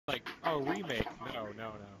Oh, remake. No,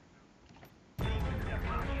 no, no.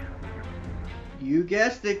 You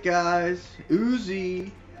guessed it, guys.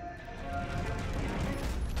 UZI.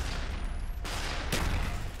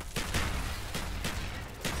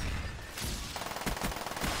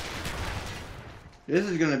 This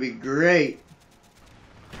is gonna be great.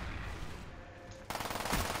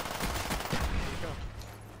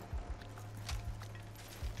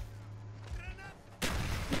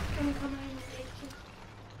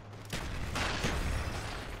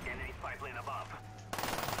 Enemy pipeline above.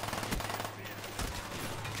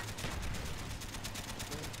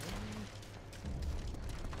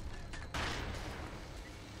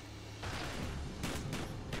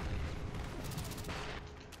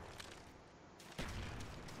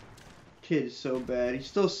 Kid is so bad. He's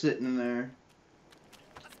still sitting in there.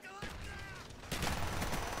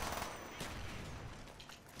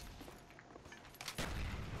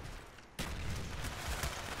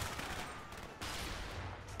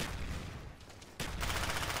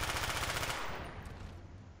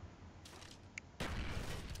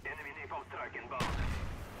 Enemy napalm strike inbound.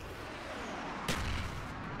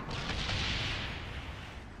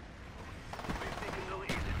 We've taken the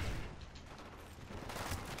lead.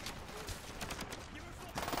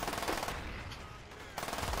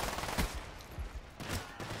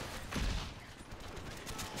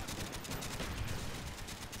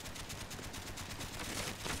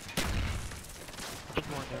 Good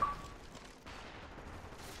one there.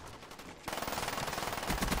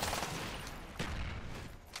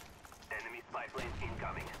 Enemy spy plane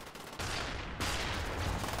incoming.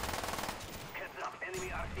 Heads up, enemy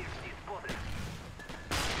RCXD spotted.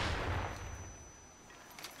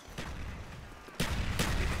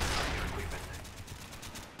 Your equipment.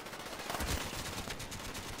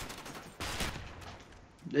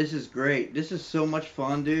 This is great. This is so much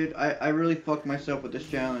fun, dude. I really fucked myself with this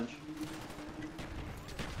challenge.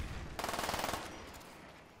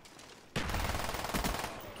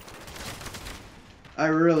 I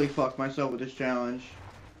really fucked myself with this challenge.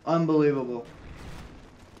 Unbelievable.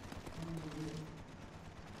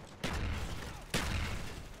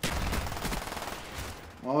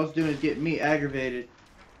 All it's doing is getting me aggravated.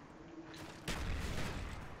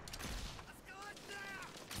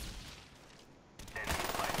 Enemy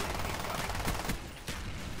spy plane incoming.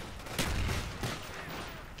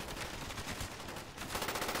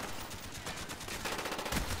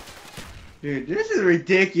 Dude, this is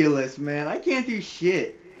ridiculous, man. I can't do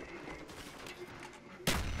shit.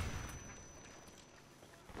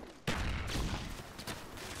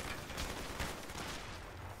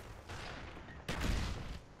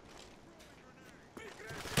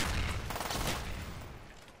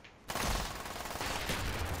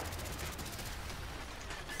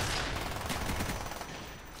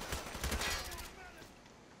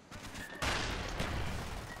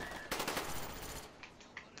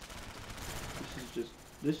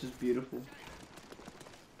 This is beautiful.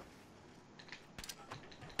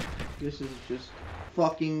 This is just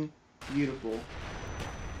fucking beautiful.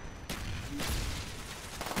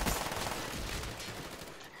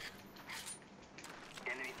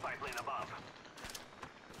 Enemy spy plane above.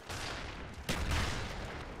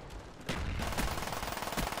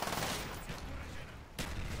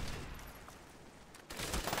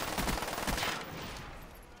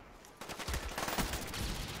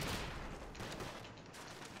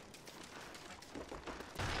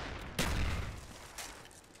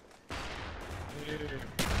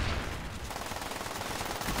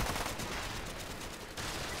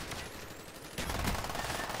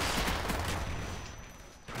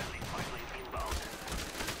 Friendly spy plane inbound.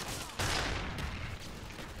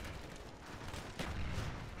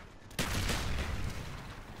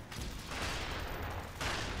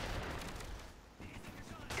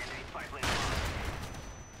 Enemy spy plane above.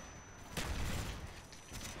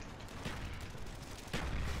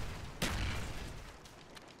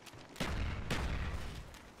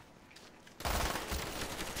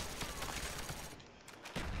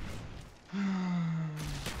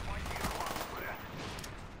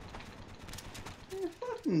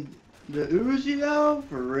 Fucking the Uzi though,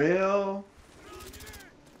 for real.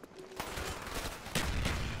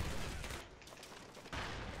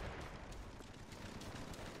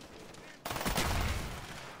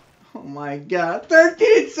 Oh my god,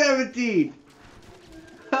 13-17.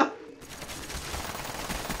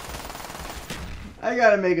 I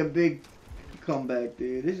gotta make a big comeback,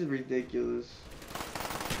 dude. This is ridiculous.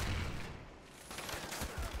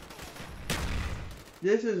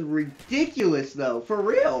 This is ridiculous, though. For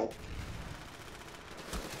real.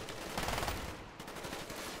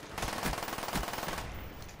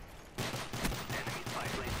 Enemy spy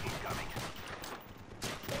plane incoming.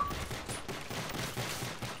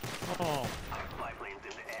 Oh. Our spy plane's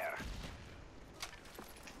in the air.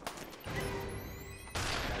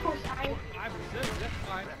 That's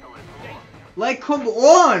fine. Vessel is lost. Like, come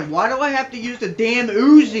on! Why do I have to use the damn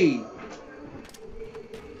Uzi?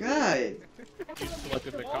 God. You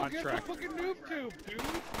selected the contract. Oh, get the fucking noob tube, dude.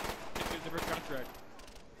 It's a different contract.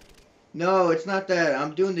 No, it's not that.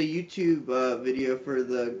 I'm doing the YouTube video for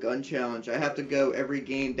the gun challenge. I have to go every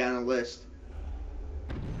game down a list.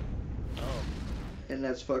 Oh. And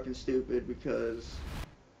that's fucking stupid because